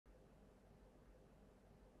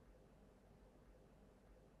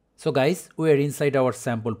So guys, we are inside our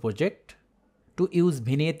sample project. To use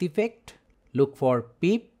vignette effect, look for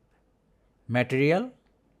Pip, Material,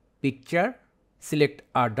 Picture, select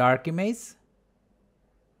a dark image.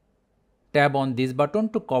 Tab on this button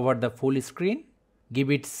to cover the full screen.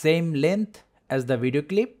 Give it same length as the video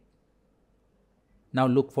clip. Now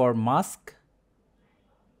look for mask.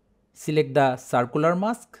 Select the circular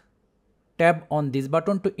mask. Tab on this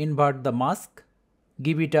button to invert the mask.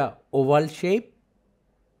 Give it a oval shape.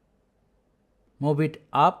 Move it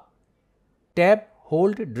up. Tab,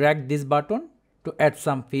 hold, drag this button to add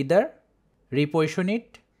some feather. Reposition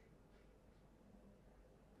it.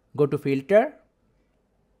 Go to filter.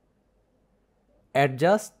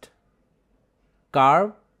 Adjust.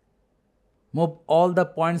 Curve. Move all the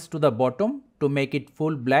points to the bottom to make it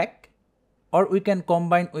full black, or we can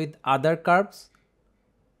combine with other curves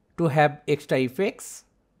to have extra effects.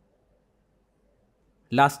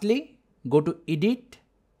 Lastly, go to Edit,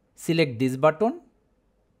 select this button,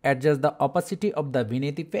 adjust the opacity of the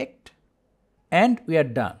vignette effect, and we are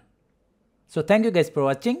done. So thank you guys for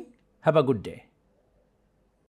watching. Have a good day.